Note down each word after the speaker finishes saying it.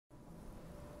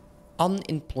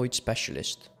unemployed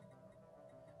specialist.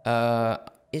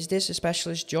 Is this a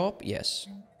specialist job? Yes.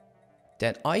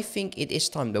 Then I think it is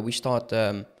time that we start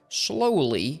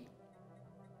slowly.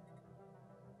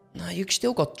 No, you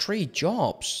still got 3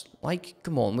 jobs. Like,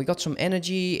 come on, we got some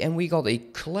energy and we got a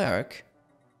clerk.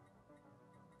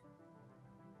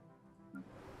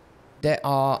 There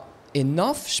are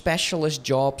enough specialist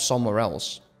jobs somewhere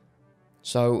else.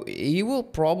 So he will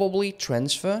probably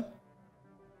transfer.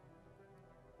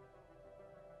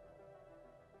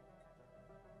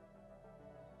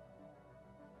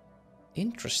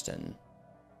 Interesting.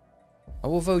 I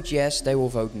will vote yes, they will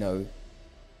vote no.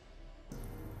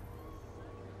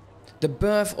 The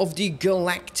birth of the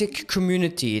galactic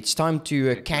community. It's time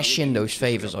to cash in those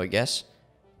favors, I guess.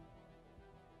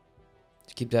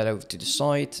 Let's keep that over to the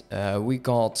side. We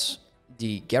got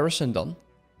the garrison done.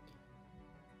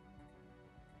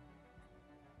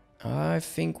 I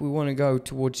think we want to go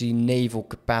towards the naval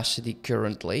capacity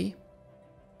currently.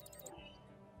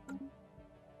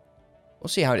 We'll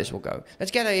see how this will go.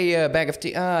 Let's get a bag of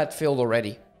tea. Ah, it failed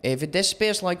already. If it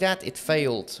disappears like that, it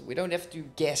failed. We don't have to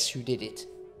guess who did it.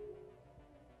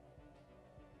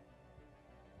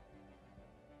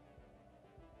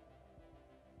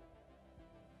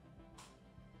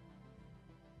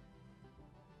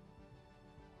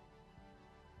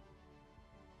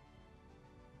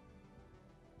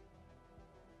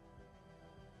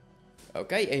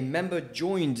 Okay, a member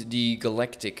joined the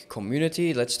galactic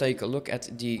community. Let's take a look at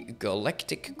the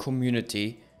galactic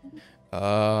community,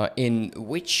 in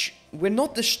which we're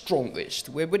not the strongest.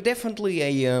 We're definitely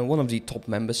a one of the top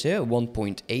members here,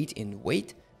 1.8 in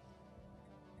weight.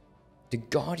 The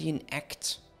Guardian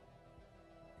Act.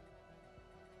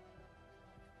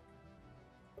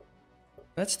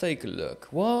 Let's take a look.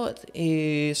 What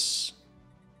is...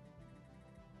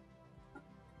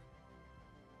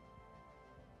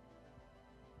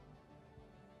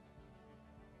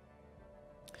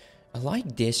 I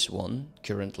like this one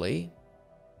currently.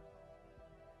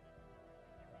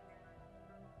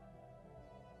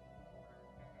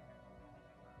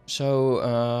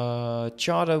 So,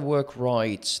 charter work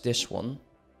rights, this one.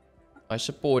 I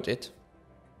support it.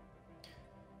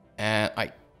 And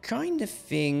I kind of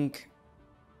think...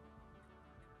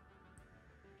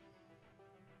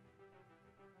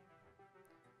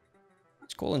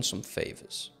 let's call in some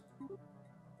favors.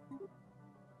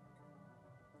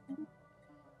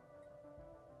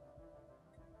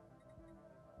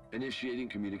 Initiating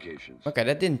communications. Okay,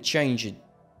 that didn't change a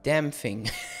damn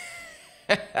thing.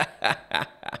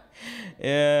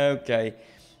 Yeah, okay.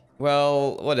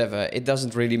 Well, whatever. It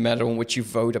doesn't really matter on which you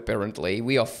vote, apparently.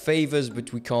 We are favors,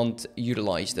 but we can't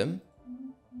utilize them.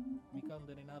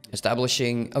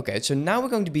 Establishing... okay, so now we're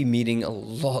going to be meeting a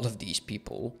lot of these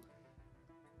people.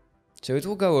 So it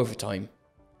will go over time.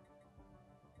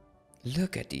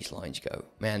 Look at these lines go.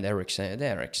 Man, they're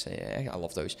I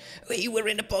love those. Hey, we're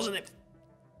in the positive.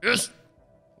 Yes!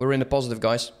 We're in the positive,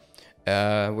 guys.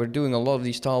 We're doing a lot of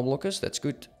these tile blockers. That's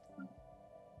good.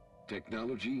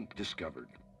 Technology discovered.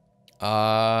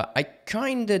 I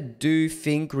kinda do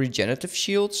think regenerative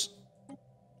shields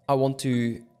I want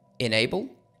to enable.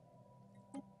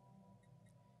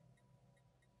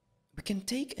 We can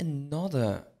take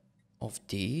another of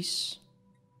these.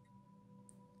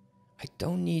 I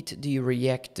don't need the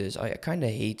reactors. I kinda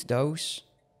hate those.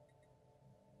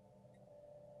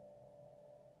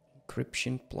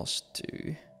 Encryption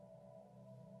 +2.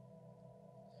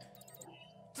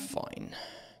 Fine.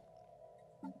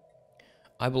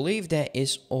 I believe there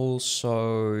is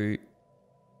also...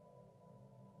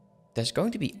 there's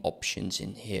going to be options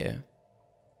in here.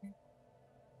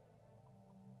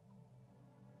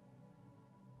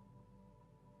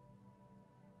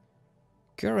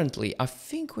 Currently, I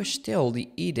think we're still... the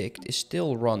edict is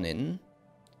still running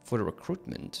for the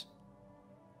recruitment.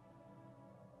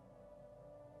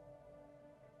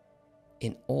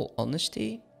 In all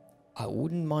honesty, I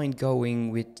wouldn't mind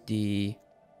going with the...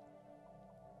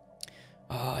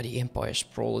 the Empire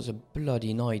Sprawl is a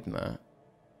bloody nightmare.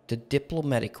 The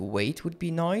diplomatic weight would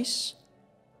be nice.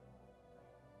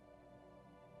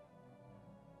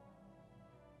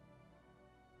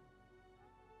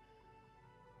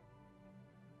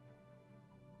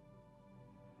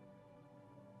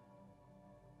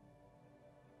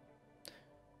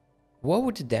 What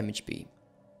would the damage be?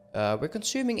 We're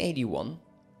consuming 81.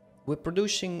 We're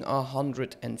producing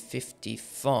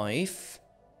 155.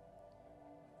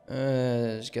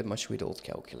 Let's get my sweet old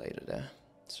calculator there.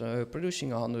 So,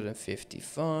 producing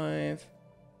 155.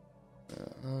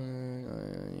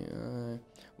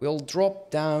 We'll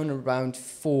drop down around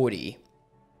 40.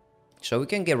 So we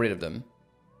can get rid of them.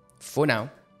 For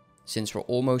now. Since we're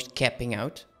almost capping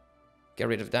out. Get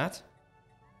rid of that.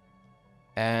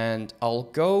 And I'll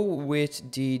go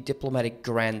with the diplomatic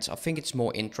grant. I think it's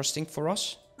more interesting for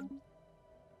us.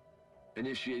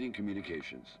 Initiating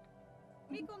communications.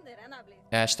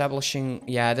 Establishing,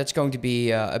 yeah, that's going to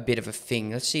be a bit of a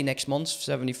thing. Let's see, next month,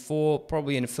 74,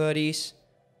 probably in the 30s.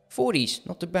 40s,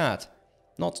 not too bad.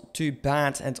 Not too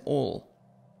bad at all.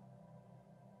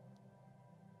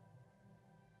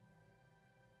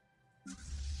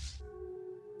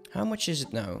 How much is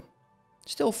it now?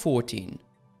 Still 14.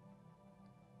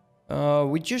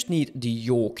 We just need the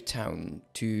Yorktown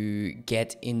to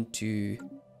get into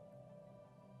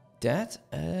that.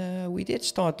 We did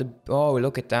start the... Oh,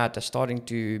 look at that. They're starting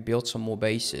to build some more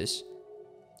bases.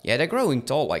 Yeah, they're growing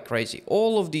tall like crazy.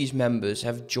 All of these members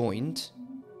have joined.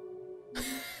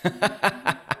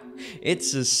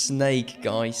 It's a snake,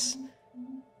 guys.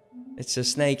 It's a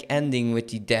snake ending with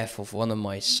the death of one of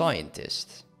my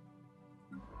scientists.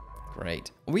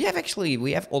 Great. We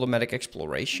have automatic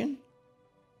exploration.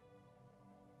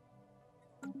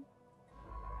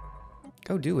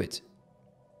 Go do it.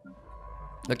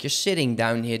 Look, you're sitting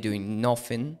down here doing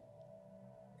nothing.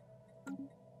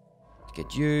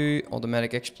 Get you,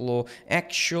 automatic explore.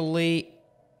 Actually,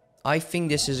 I think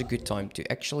this is a good time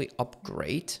to actually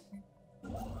upgrade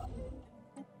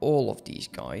all of these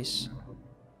guys.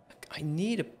 I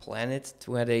need a planet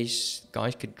where these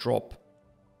guys could drop.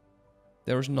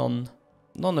 There's none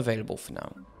available for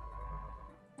now.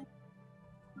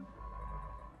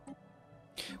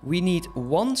 We need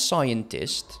one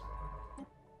scientist.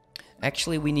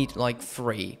 Actually, we need like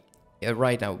 3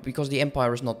 right now because the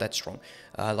Empire is not that strong.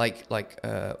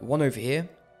 One over here.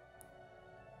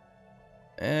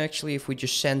 Actually, if we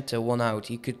just sent one out,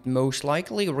 he could most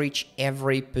likely reach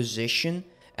every position.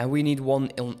 And we need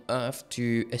one on Earth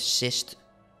to assist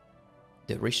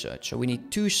the research. So we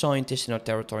need 2 scientists in our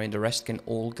territory and the rest can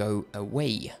all go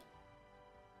away.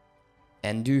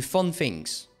 And do fun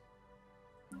things.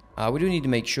 We do need to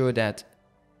make sure that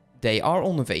they are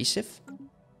non-invasive.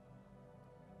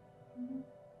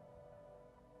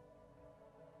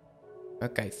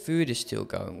 Okay, food is still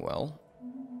going well.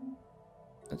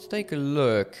 Let's take a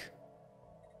look.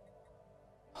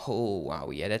 Oh,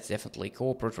 wow, yeah, that's definitely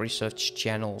corporate research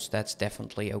channels. That's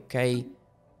definitely okay.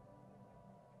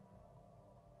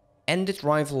 Ended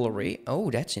rivalry.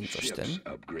 Oh, that's interesting. Ships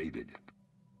upgraded.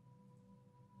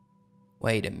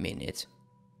 Wait a minute.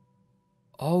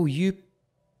 Oh, you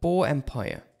poor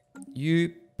empire.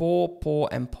 You poor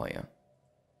empire.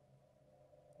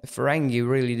 The Ferengi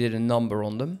really did a number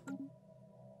on them.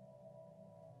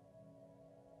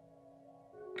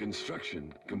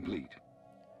 Construction complete.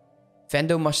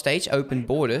 Vendoma states open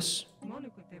borders.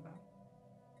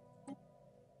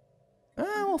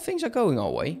 Well, things are going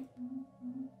our way.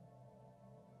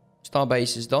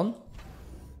 Starbase is done.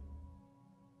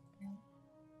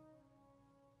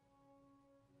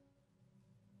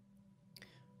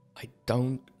 I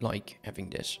don't like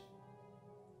having this.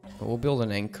 We'll build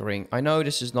an anchoring. I know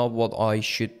this is not what I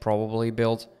should probably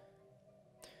build.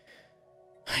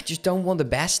 I just don't want a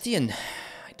bastion.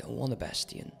 I don't want a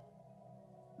bastion.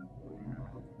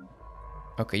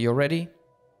 Okay, you're ready?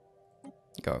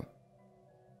 Go.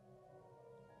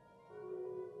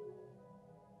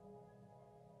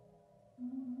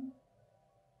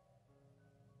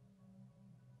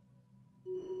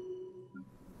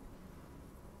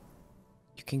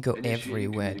 You can go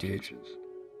everywhere, dude.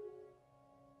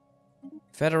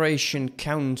 Federation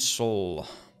Council.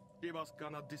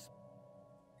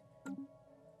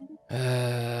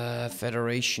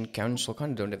 Federation Council.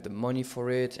 Kind of don't have the money for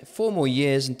it. 4 more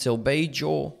years until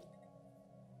Bajor.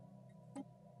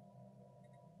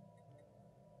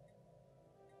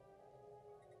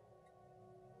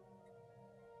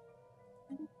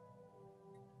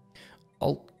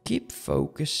 I'll keep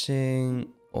focusing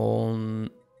on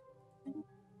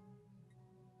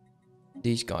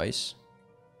these guys.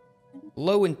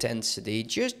 Low intensity,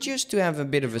 just to have a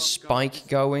bit of a spike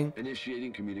going.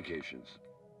 Initiating communications.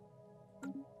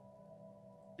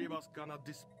 The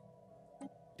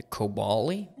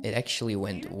Kobali, it actually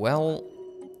went well.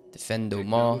 The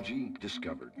Vendoma.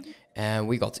 And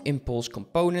we got impulse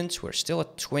components. We're still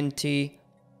at 20.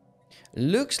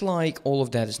 Looks like all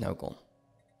of that is now gone.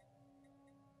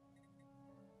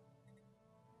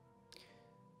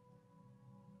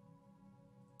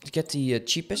 Let's get the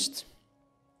cheapest.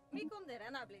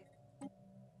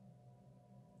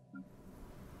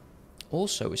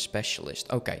 Also a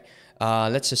specialist. Okay,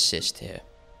 let's assist here.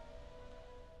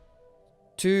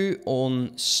 2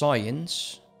 on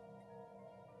science.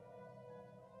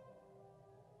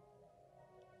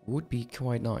 Would be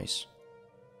quite nice.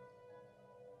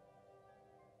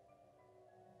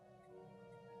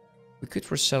 We could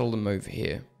resettle them over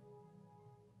here.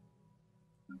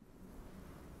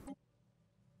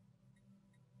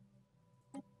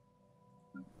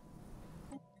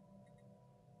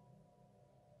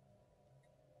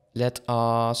 Let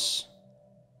us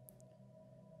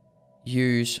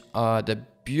use the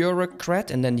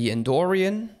bureaucrat, and then the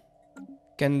Andorian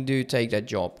can take that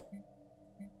job.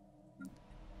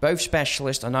 Both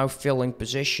specialists are now filling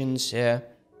positions here.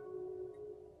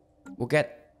 We'll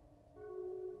get...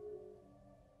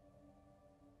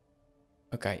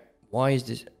 Okay, why is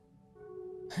this...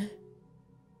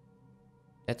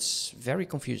 That's very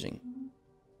confusing.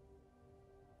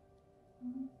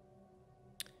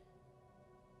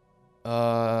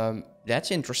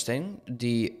 That's interesting.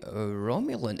 The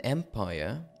Romulan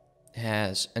Empire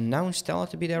has announced Stella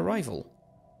to be their rival.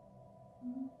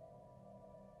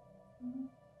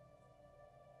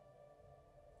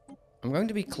 I'm going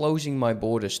to be closing my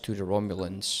borders to the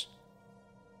Romulans.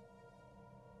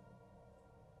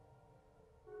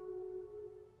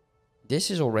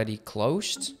 This is already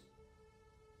closed.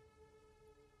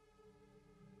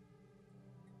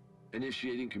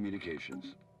 Initiating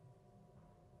communications.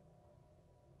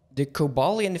 The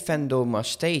Kobali and the Fandoma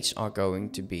states are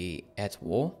going to be at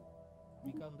war.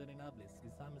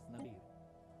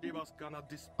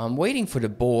 I'm waiting for the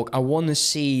Borg. I want to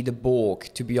see the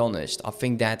Borg, to be honest. I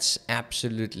think that's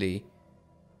absolutely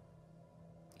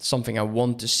something I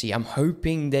want to see. I'm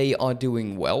hoping they are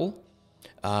doing well.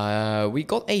 We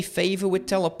got a favor with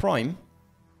Tele Prime.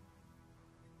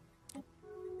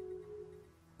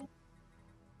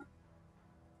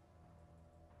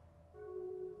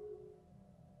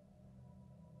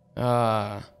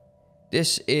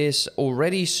 This is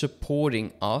already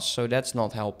supporting us, so that's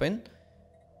not helping.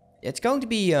 It's going to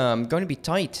be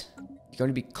tight. It's going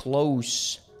to be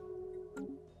close.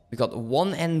 We got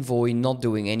one envoy not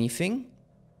doing anything.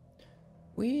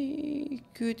 We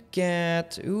could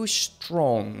get... Who's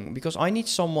strong? Because I need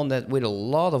someone that with a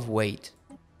lot of weight.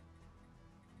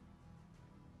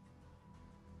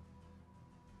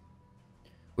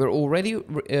 We're already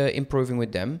improving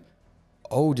with them.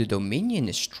 Oh, the Dominion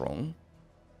is strong.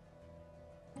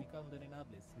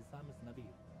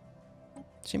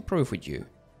 Let's improve with you.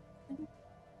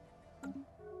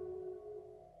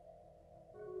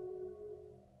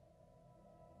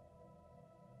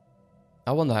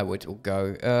 I wonder how it will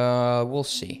go. We'll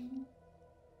see.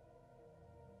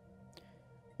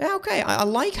 Yeah, okay, I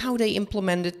like how they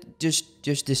implemented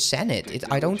just the Senate.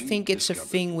 I don't think it's a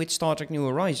thing with Star Trek New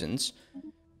Horizons,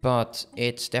 but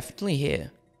it's definitely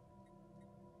here.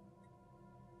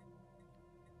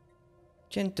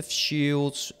 Gent of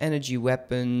shields, energy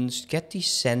weapons, get these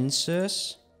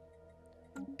sensors.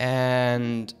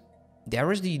 And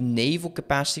there is the naval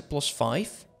capacity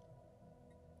 +5.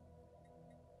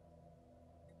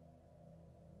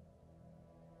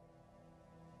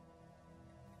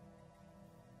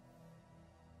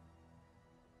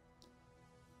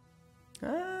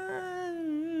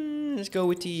 Let's go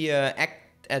with the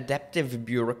adaptive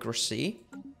bureaucracy.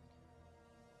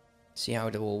 See how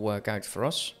it will work out for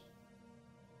us.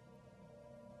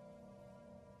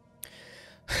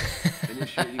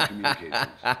 Initiating communications.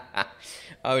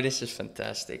 Oh, this is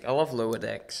fantastic. I love Lower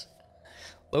Decks.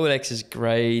 Lower Decks is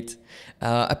great.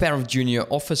 A pair of junior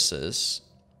officers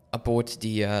aboard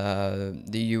the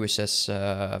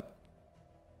USS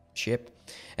ship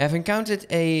have encountered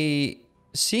a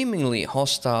seemingly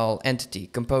hostile entity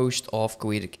composed of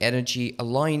kinetic energy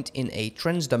aligned in a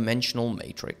transdimensional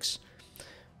matrix.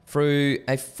 Through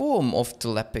a form of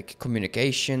telepathic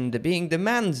communication, the being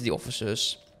demands the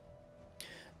officers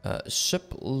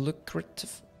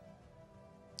sublucrate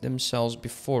themselves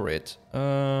before it.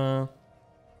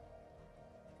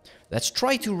 Let's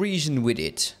try to reason with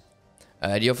it.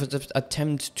 The officers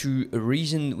attempt to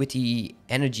reason with the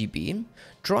energy beam,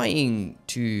 trying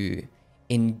to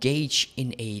engage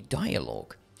in a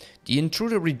dialogue. The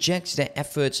intruder rejects their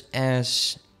efforts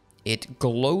as it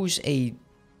glows a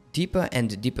deeper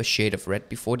and deeper shade of red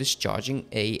before discharging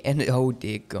oh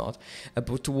dear god,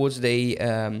 towards the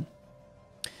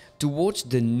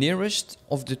nearest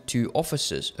of the two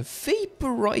officers,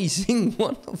 vaporizing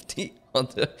one of the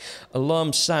other.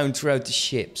 Alarms sound throughout the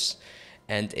ships,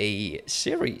 and a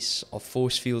series of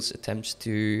force fields attempts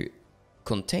to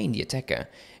contain the attacker.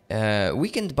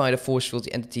 Weakened by the force field,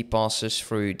 the entity passes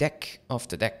through deck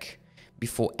after deck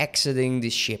before exiting the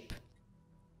ship.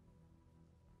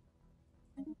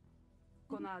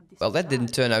 Well, that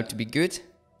didn't turn out to be good.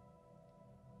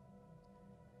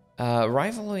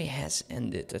 Rivalry has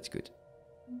ended. That's good.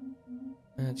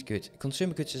 That's good.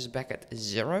 Consumer goods is back at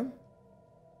 0.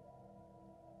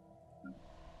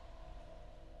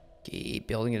 Keep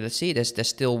building it. Let's see, there's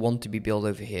still one to be built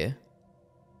over here.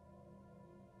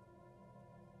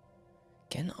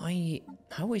 Can I...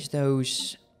 How is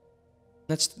those...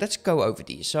 Let's go over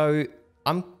these. So,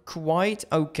 I'm quite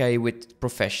okay with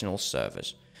professional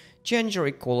service. Gender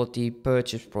equality,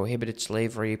 purchase prohibited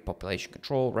slavery, population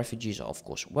control, refugees are of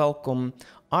course welcome,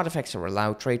 artifacts are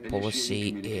allowed, trade policy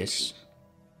is...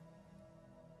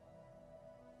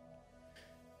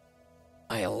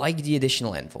 I like the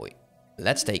additional envoy.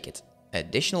 Let's take it.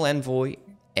 Additional envoy,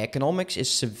 economics is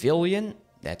civilian,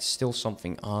 that's still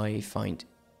something I find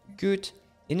good.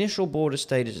 Initial border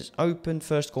status is open,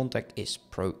 first contact is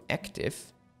proactive.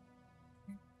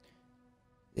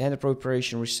 Land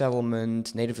appropriation,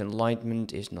 resettlement, native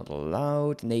enlightenment is not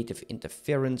allowed. Native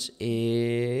interference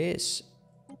is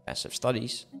passive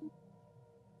studies.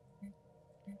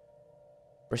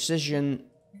 Precision,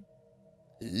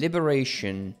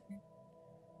 liberation.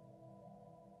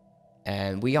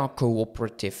 And we are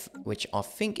cooperative, which I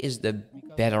think is the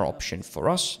better option for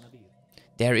us.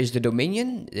 There is the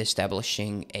Dominion,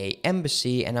 establishing a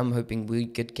embassy, and I'm hoping we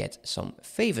could get some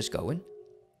favors going.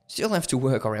 Still have to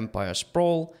work our empire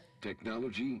sprawl,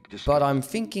 but I'm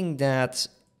thinking that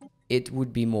it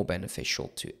would be more beneficial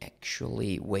to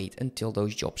actually wait until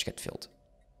those jobs get filled.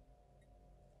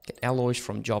 Get alloys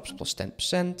from jobs plus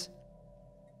 10%.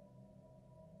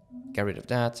 Get rid of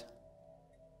that.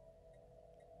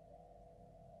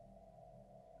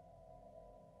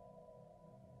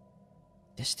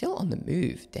 They're still on the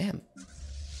move, damn.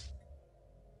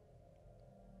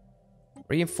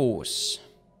 Reinforce.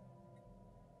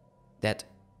 That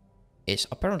is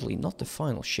apparently not the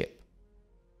final ship.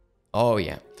 Oh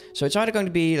yeah. So it's either going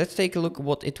to be, let's take a look at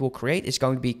what it will create. It's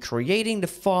going to be creating the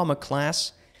farmer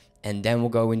class. And then we'll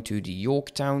go into the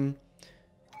Yorktown.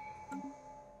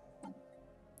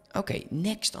 Okay,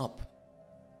 next up.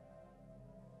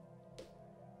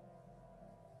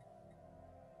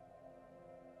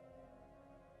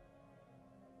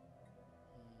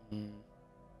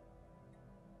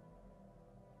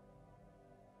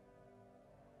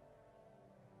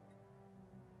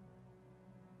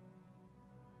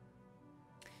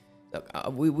 Look,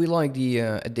 we like the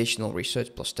additional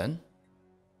research plus 10.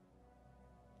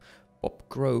 Pop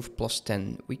growth plus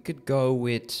 10. We could go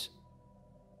with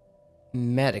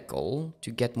medical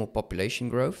to get more population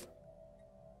growth.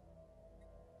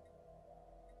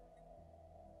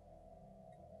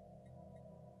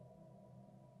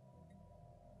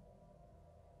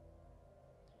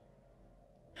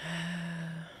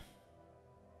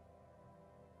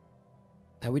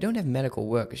 Now we don't have medical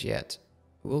workers yet.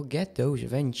 We'll get those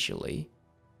eventually.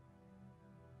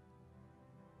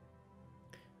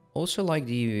 Also like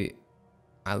the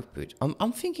output.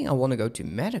 I'm thinking I want to go to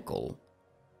medical.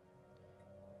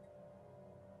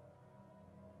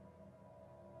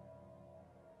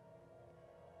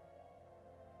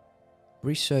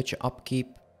 Research upkeep.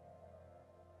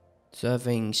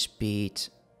 Surveying speed.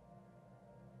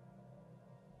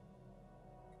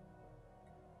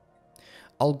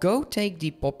 I'll go take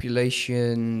the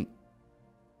population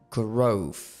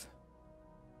growth.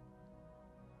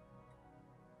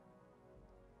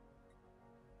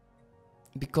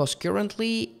 Because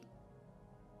currently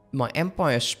my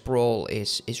empire sprawl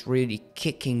is really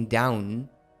kicking down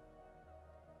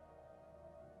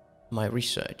my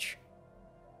research.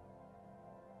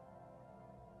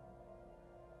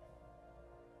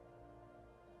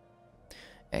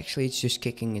 Actually, it's just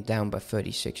kicking it down by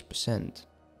 36%.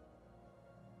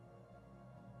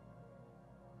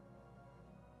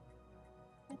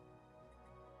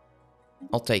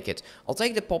 I'll take it. I'll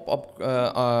take the pop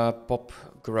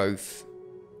growth.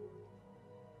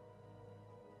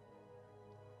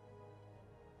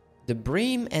 The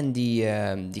Bream and the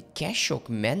Kashok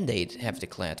Mandate have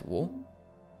declared war.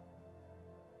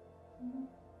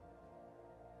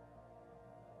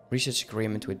 Research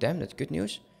agreement with them, that's good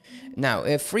news.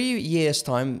 Now, 3 years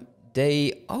time,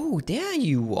 they... Oh, there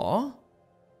you are.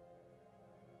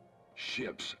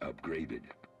 Ships upgraded.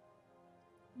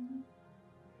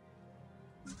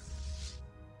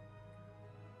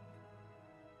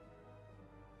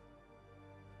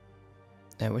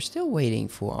 And we're still waiting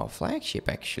for our flagship,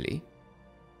 actually.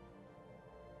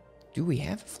 Do we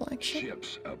have a flagship?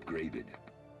 Ships upgraded.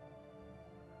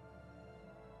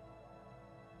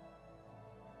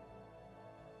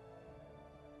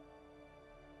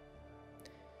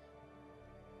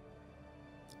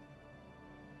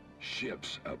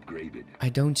 Ships upgraded. I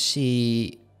don't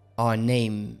see our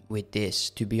name with this,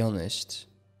 to be honest.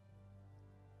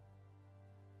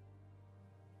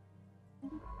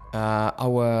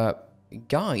 Our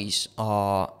guys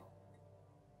are...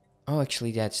 Oh,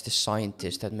 actually, that's the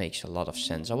scientist. That makes a lot of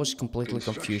sense. I was completely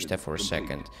confused there for a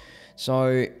second.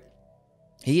 So,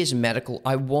 he is medical.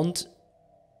 I want,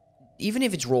 even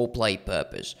if it's roleplay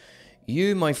purpose,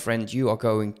 you, my friend, you are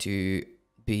going to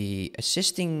be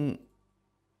assisting.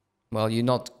 Well, you're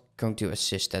not going to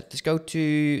assist that. Let's go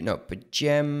to, no,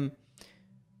 Pajam.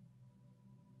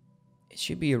 It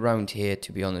should be around here,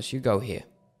 to be honest. You go here.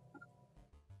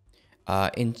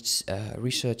 In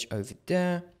research over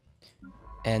there.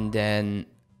 And then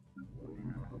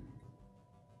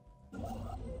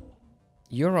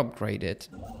you're upgraded.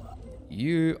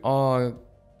 You are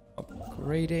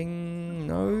upgrading.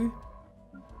 No.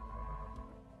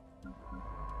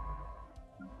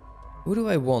 Who do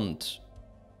I want?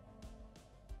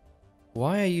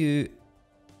 Why are you?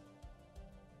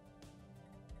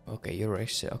 Okay, you're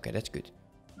okay. That's good.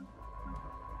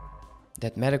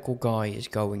 That medical guy is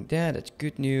going there. That's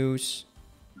good news.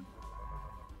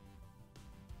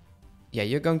 Yeah,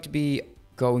 you're going to be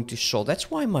going to Sol. That's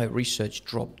why my research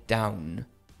dropped down.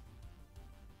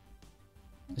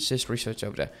 Assist research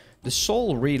over there. The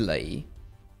Sol relay.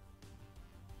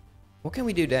 What can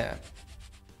we do there?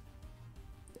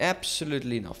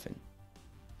 Absolutely nothing.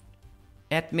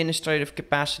 Administrative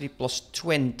capacity plus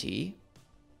 20.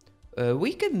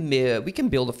 We can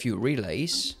build a few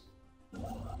relays.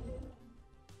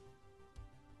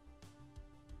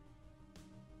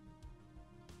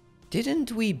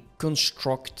 Didn't we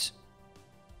construct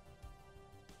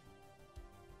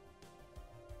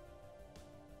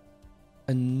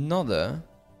another?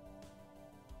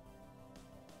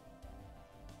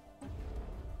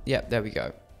 Yeah, there we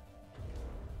go.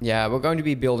 Yeah, we're going to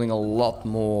be building a lot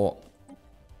more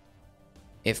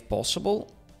if possible.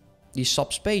 The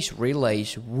subspace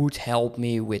relays would help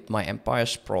me with my Empire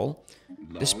Sprawl.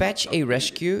 Dispatch a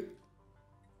rescue.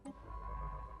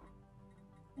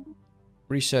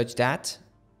 Research that.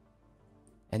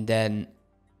 And then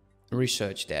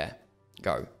research there.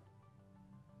 Go.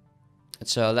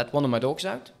 Let's let one of my dogs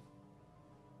out.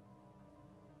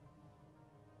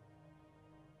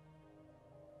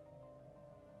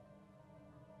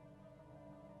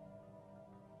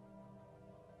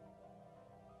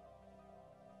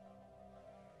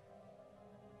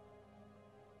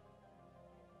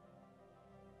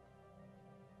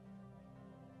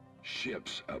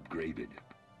 Ships upgraded.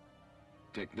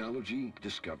 Technology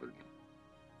discovered.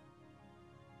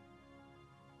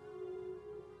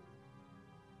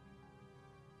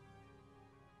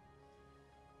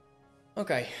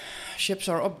 Okay, ships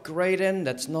are upgrading,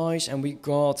 that's nice, and we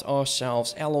got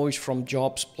ourselves alloys from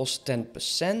jobs plus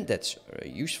 10%, that's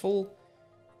useful.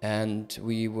 And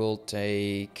we will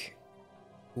take...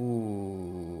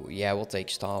 Ooh, yeah, we'll take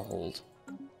Starhold.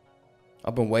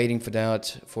 I've been waiting for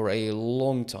that for a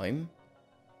long time.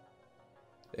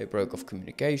 They broke off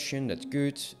communication, that's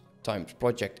good. Times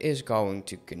project is going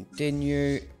to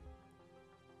continue.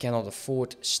 Cannot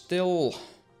afford still.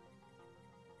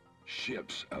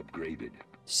 Ships upgraded.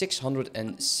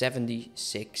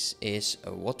 676 is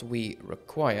what we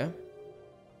require.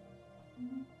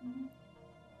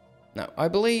 Now, I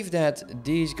believe that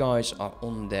these guys are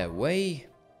on their way.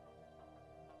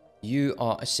 You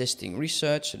are assisting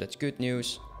research, so that's good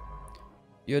news.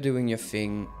 You're doing your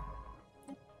thing.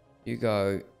 You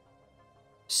go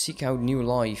seek out new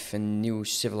life and new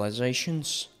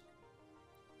civilizations.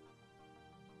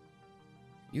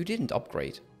 You didn't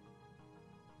upgrade.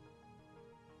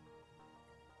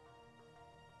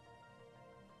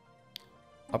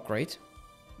 Upgrade.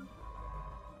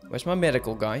 Where's my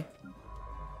medical guy?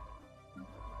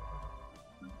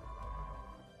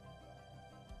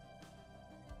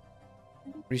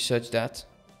 Research that.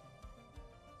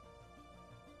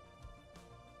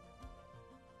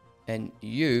 And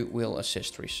you will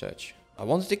assist research. I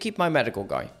wanted to keep my medical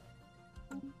guy.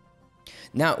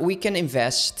 Now we can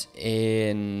invest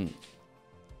in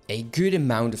a good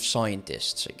amount of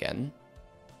scientists again.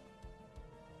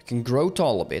 We can grow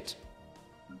tall a bit.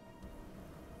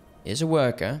 Here's a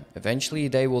worker. Eventually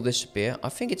they will disappear. I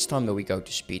think it's time that we go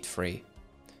to speed 3.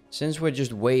 Since we're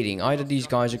just waiting, either these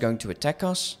guys are going to attack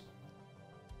us,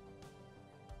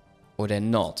 or they're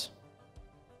not.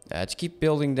 Let's keep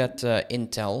building that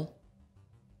intel.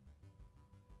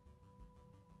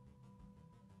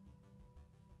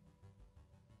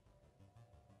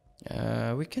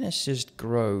 We can assist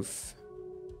growth.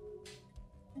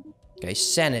 Okay,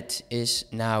 Senate is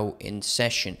now in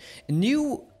session.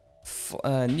 New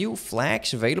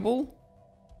flags available.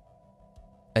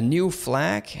 A new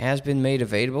flag has been made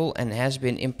available and has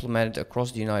been implemented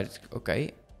across the United...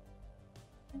 Okay.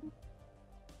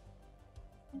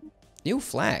 New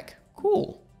flag.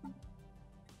 Cool.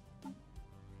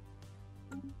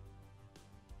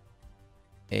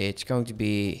 It's going to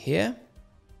be here.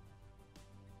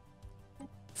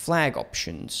 Flag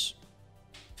options.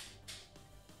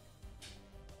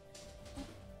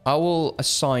 I will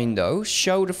assign those.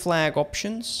 Show the flag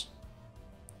options.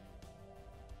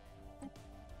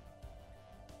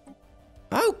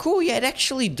 Oh, cool. Yeah, it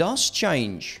actually does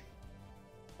change.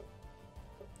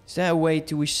 Is there a way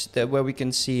to where we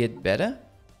can see it better?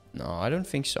 No, I don't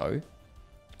think so.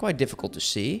 It's quite difficult to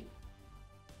see.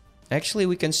 Actually,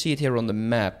 we can see it here on the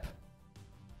map.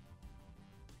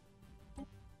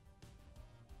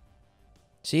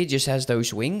 See, it just has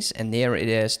those wings, and there it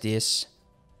has this.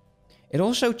 It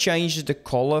also changes the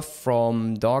color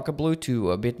from darker blue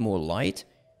to a bit more light.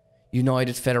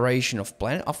 United Federation of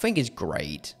Planets. I think it's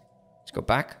great. Let's go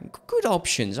back. Good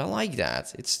options. I like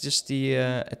that. It's just the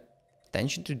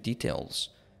attention to details.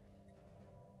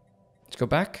 Let's go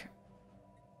back.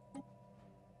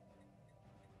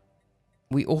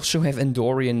 We also have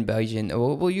Andorian Bajan.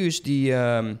 We'll use the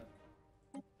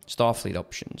Starfleet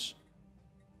options.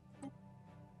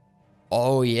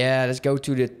 Oh yeah, let's go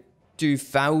to the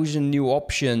 2000 new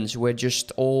options. We're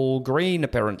just all green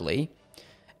apparently.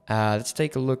 Let's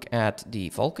take a look at the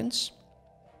Vulcans.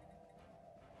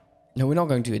 No, we're not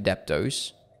going to adapt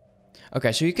those.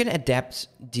 Okay, so you can adapt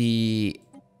the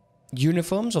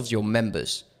uniforms of your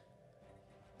members.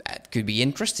 That could be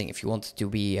interesting if you wanted to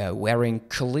be wearing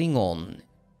Klingon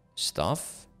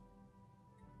stuff.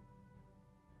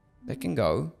 That can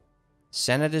go.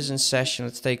 Senate is in session.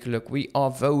 Let's take a look. We are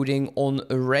voting on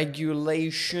a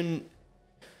regulation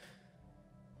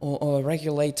or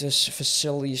regulators,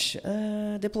 facilities,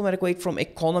 diplomatic weight from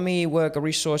economy, worker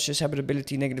resources,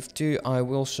 habitability -2. I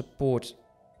will support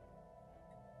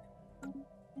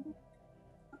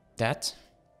that.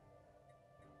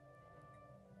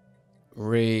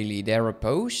 Really, they're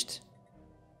opposed?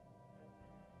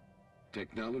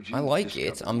 Technology I like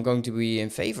discovered. it. I'm going to be in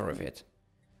favor of it.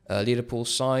 Leader pool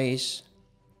size.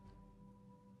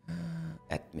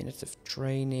 Administrative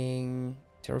training.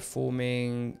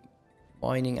 Terraforming.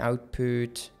 Mining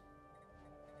output.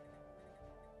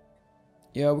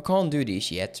 Yeah, we can't do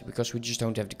these yet because we just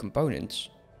don't have the components.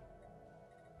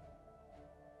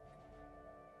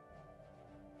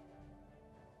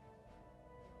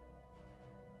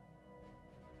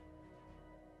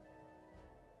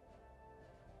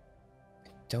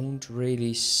 Don't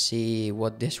really see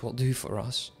what this will do for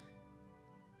us.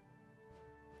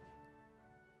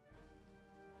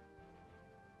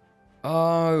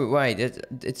 Oh, wait,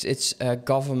 it's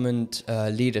government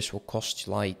leaders will cost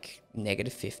like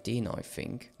 -15, I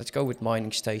think. Let's go with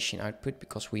mining station output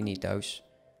because we need those.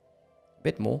 A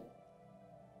bit more.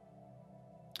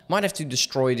 Might have to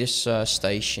destroy this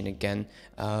station again,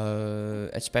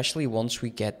 especially once we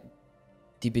get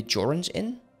the Bajorans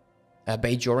in.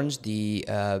 Bajorans, the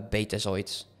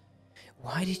Betazoids.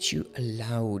 Why did you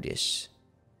allow this?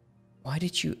 Why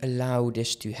did you allow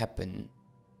this to happen?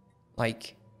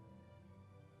 Like,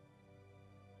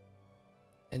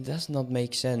 it does not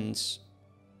make sense.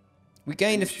 We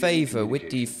gain a favor with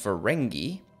the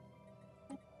Ferengi.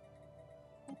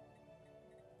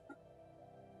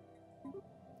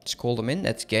 Let's call them in.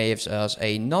 That gives us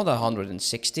another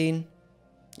 116.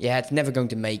 Yeah, it's never going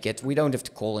to make it. We don't have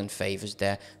to call in favors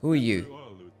there. Who are you?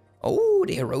 Oh,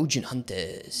 the Erosion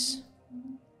Hunters.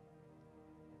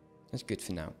 That's good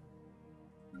for now.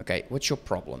 Okay, what's your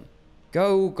problem?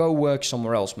 Go work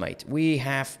somewhere else, mate. We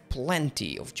have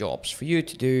plenty of jobs for you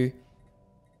to do.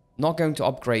 Not going to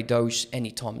upgrade those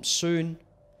anytime soon.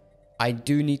 I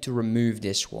do need to remove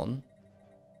this one.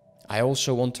 I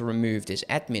also want to remove this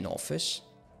admin office.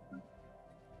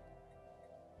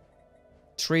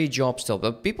 3 jobs still,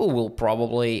 but people will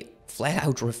probably flat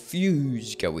out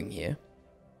refuse going here.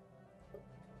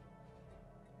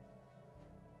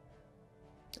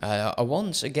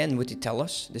 Once again with the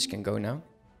Tellus, this can go now.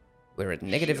 We're at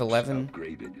 -11.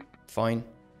 Upgraded. Fine.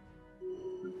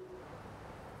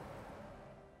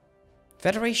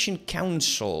 Federation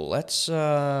Council. Let's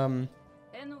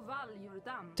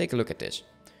take a look at this.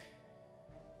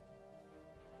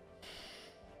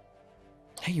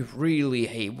 I really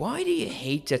hate. Why do you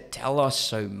hate to tell us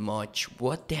so much?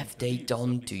 What have they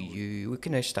done to you? We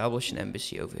can establish an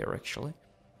embassy over here, actually.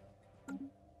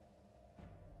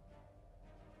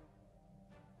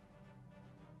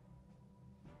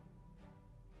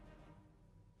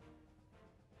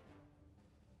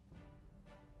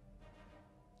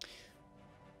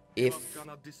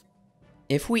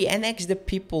 If we annex the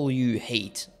people you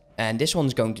hate, and this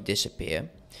one's going to disappear,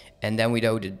 and then we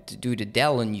do the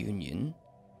Dallin Union.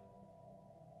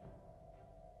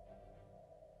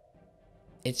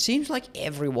 It seems like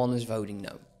everyone is voting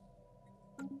no.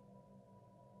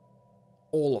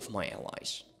 all of my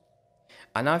allies.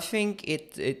 And I think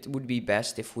it would be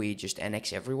best if we just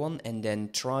annex everyone and then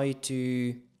try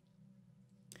to...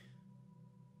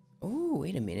 Oh,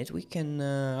 wait a minute, we can...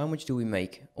 how much do we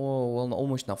make? Oh, well,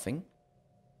 almost nothing.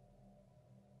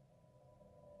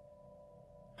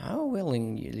 How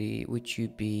willingly would you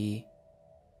be